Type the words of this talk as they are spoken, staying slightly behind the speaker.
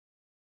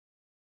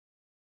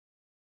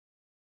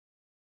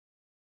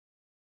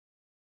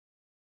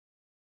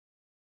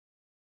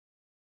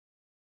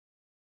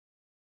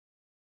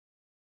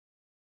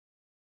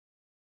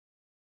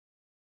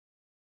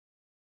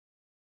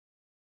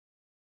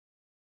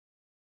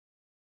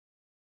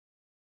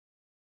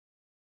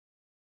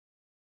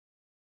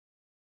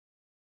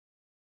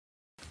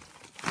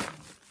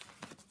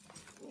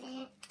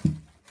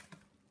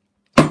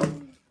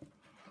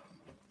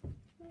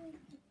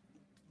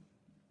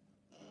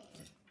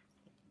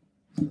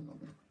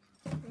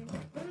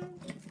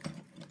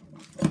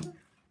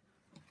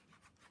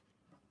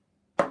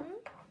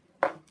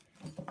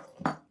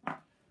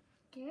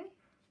Okay.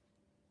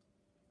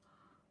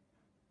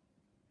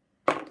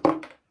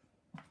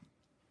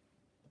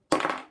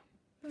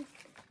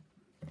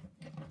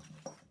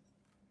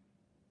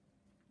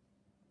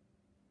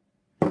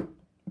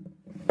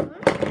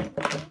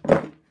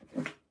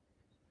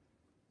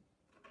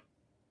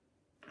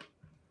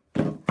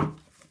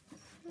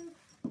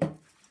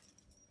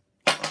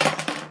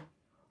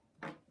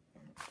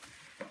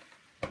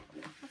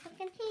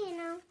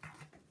 Now.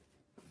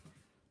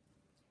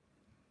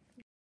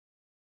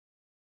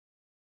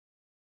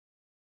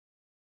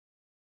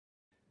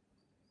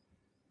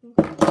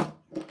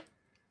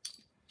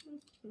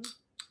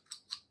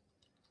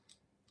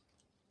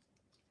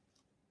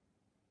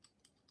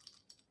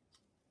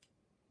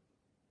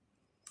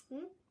 No.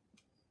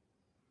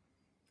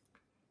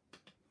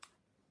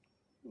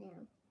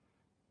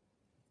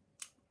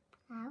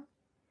 How?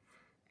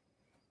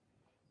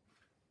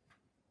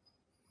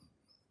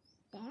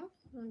 There?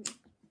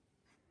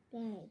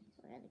 There.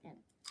 Really good.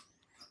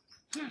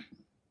 Ha!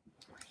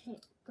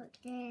 Looked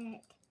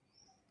it.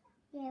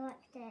 Yeah,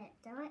 looked it.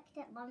 I liked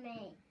it,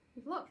 Mummy.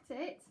 You've locked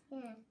it? Yeah.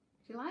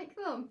 Do you like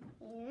them?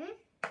 Yeah.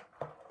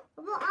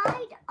 But I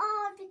had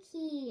all the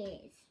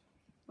keys.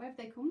 Where have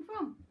they come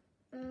from?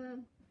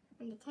 On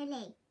the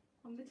telly.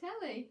 On the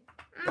telly?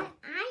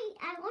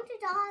 I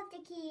wanted all the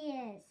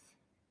keys.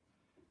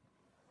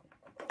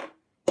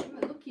 You're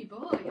a lucky boy,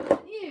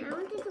 aren't you? I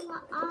wanted to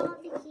want all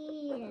the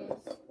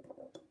keys.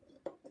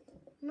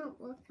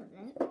 Not look at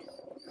it.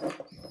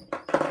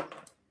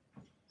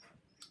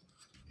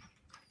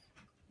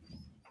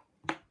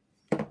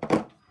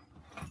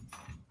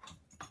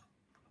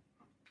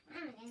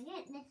 I'm gonna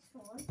get this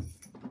one.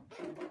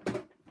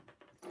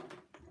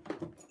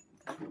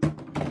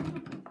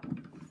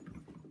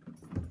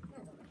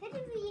 Put a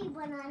new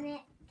one on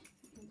it.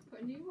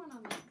 Put a new one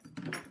on it.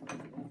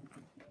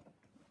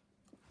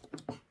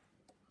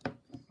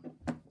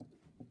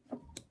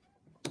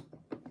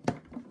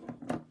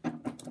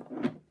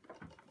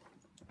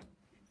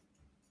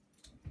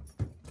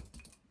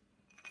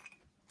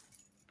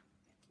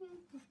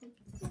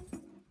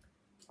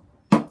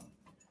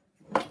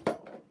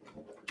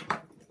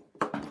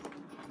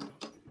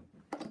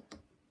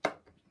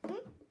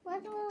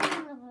 What do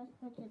I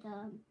put it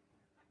on?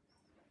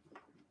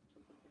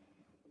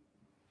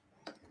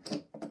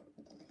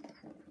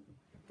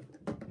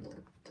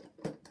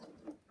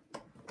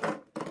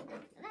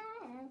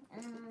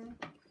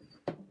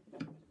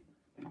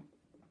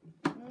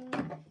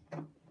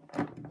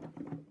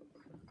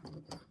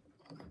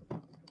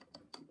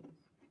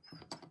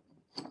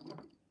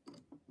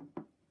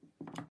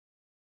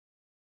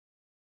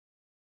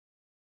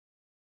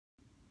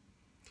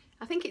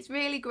 I think it's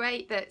really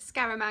great that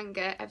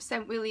Scaramanga have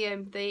sent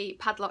William the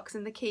padlocks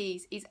and the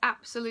keys. He's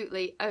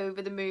absolutely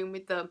over the moon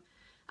with them.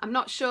 I'm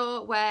not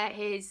sure where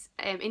his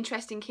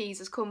interest in keys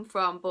has come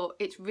from, but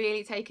it's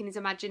really taken his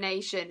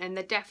imagination, and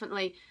they're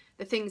definitely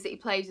the things that he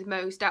plays with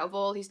most out of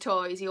all his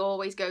toys. He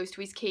always goes to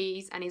his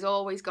keys, and he's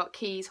always got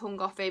keys hung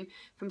off him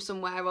from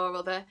somewhere or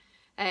other.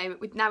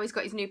 Now he's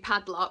got his new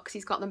padlocks,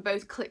 he's got them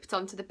both clipped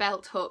onto the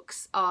belt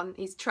hooks on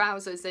his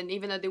trousers, and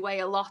even though they weigh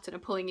a lot and are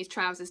pulling his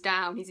trousers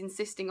down, he's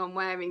insisting on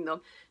wearing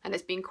them and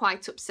has been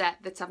quite upset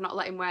that I've not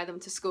let him wear them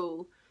to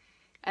school.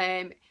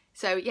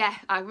 So yeah,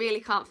 I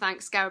really can't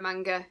thank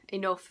Scaramanga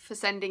enough for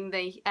sending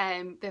the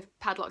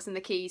padlocks and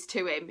the keys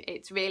to him.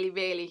 It's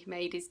really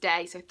made his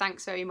day, so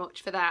thanks very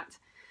much for that.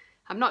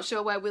 I'm not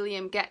sure where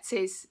William gets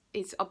his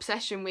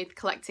obsession with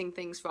collecting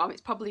things from.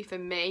 It's probably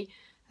from me,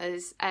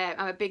 as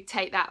I'm a big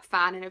Take That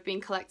fan and have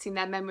been collecting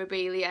their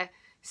memorabilia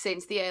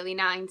since the early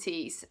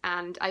 90s,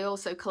 and I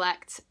also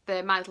collect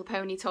the My Little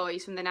Pony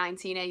toys from the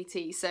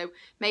 1980s, so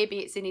maybe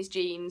it's in his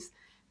genes.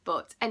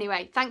 But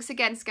anyway, thanks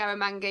again,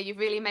 Scaramanga. You've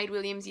really made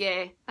William's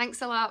year.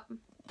 Thanks a lot.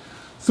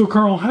 So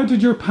Carl, how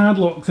did your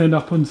padlocks end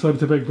up inside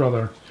the Big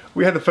Brother?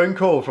 We had a phone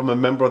call from a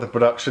member of the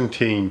production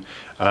team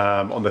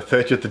on the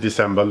 30th of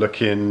December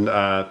looking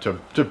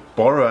to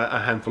borrow a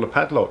handful of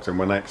padlocks, and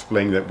when I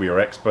explained that we are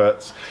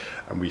experts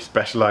and we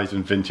specialise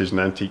in vintage and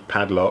antique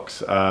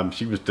padlocks,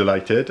 she was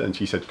delighted and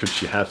she said, could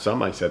she have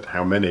some? I said,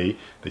 how many?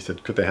 They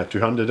said, could they have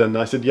 200? And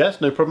I said,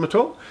 yes, no problem at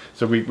all.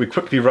 So we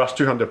quickly rushed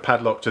 200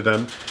 padlocks to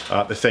them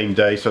the same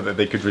day so that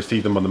they could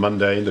receive them on the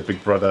Monday. And the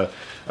Big Brother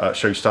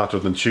show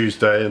started on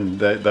Tuesday, and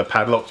the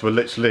padlocks were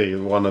literally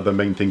one of the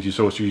main things you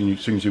saw as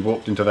soon as you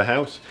walked into the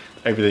house.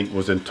 Everything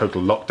was in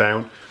total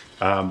lockdown.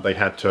 They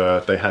had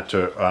to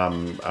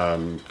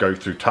go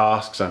through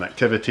tasks and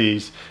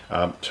activities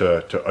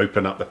to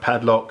open up the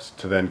padlocks,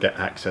 to then get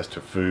access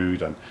to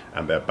food and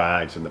their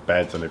bags and the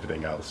beds and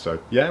everything else. So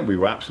yeah, we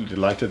were absolutely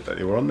delighted that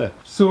they were on there.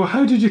 So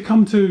how did you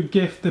come to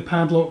gift the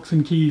padlocks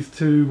and keys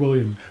to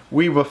William?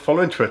 We were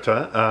following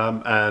Twitter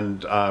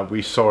and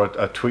we saw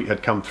a tweet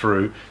had come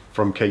through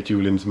from Katie,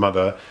 William's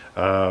mother,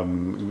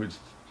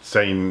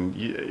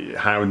 saying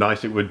how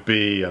nice it would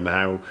be and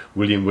how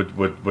William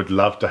would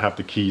love to have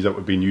the keys that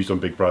were being used on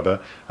Big Brother.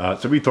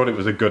 So we thought it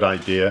was a good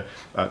idea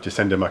to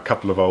send him a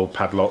couple of old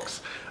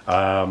padlocks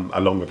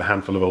along with a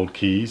handful of old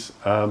keys.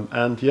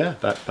 And yeah,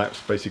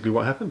 that's basically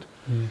what happened.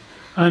 Mm.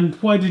 And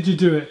why did you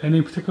do it?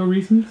 Any particular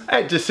reasons?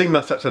 It just seemed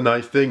like such a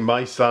nice thing.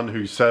 My son,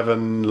 who's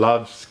 7,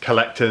 loves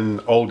collecting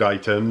old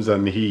items,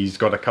 and he's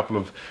got a couple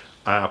of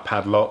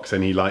padlocks,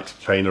 and he likes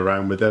playing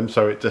around with them.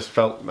 So it just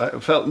felt like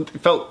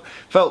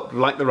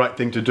the right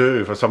thing to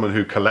do for someone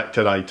who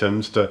collected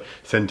items, to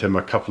send him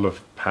a couple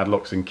of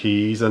padlocks and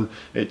keys, and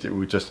it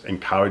would just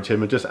encourage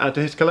him and just add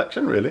to his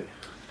collection, really.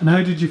 And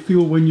how did you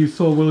feel when you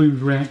saw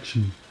William's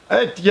reaction?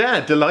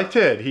 Yeah,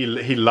 delighted. He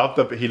loved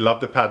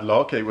the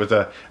padlock. It was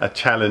a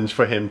challenge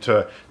for him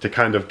to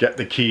kind of get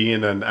the key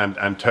in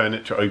and turn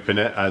it to open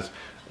it, as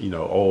you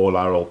know, all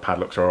our old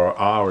padlocks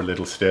are a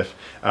little stiff.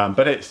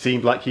 But it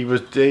seemed like he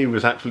was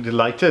absolutely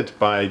delighted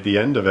by the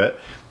end of it.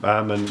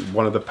 And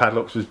one of the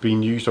padlocks was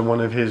being used on one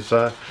of his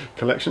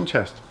collection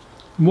chests.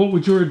 And what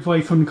would your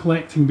advice on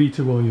collecting be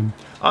to William?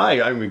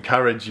 I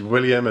encourage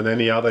William and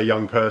any other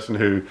young person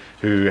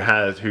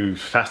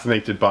who's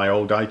fascinated by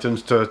old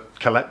items to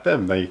collect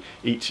them.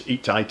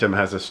 Each item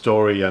has a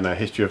story and a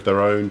history of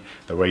their own,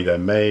 the way they're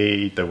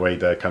made, the way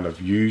they're kind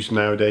of used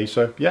nowadays.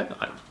 So yeah,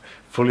 I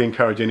fully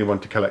encourage anyone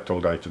to collect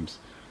old items.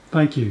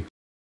 Thank you.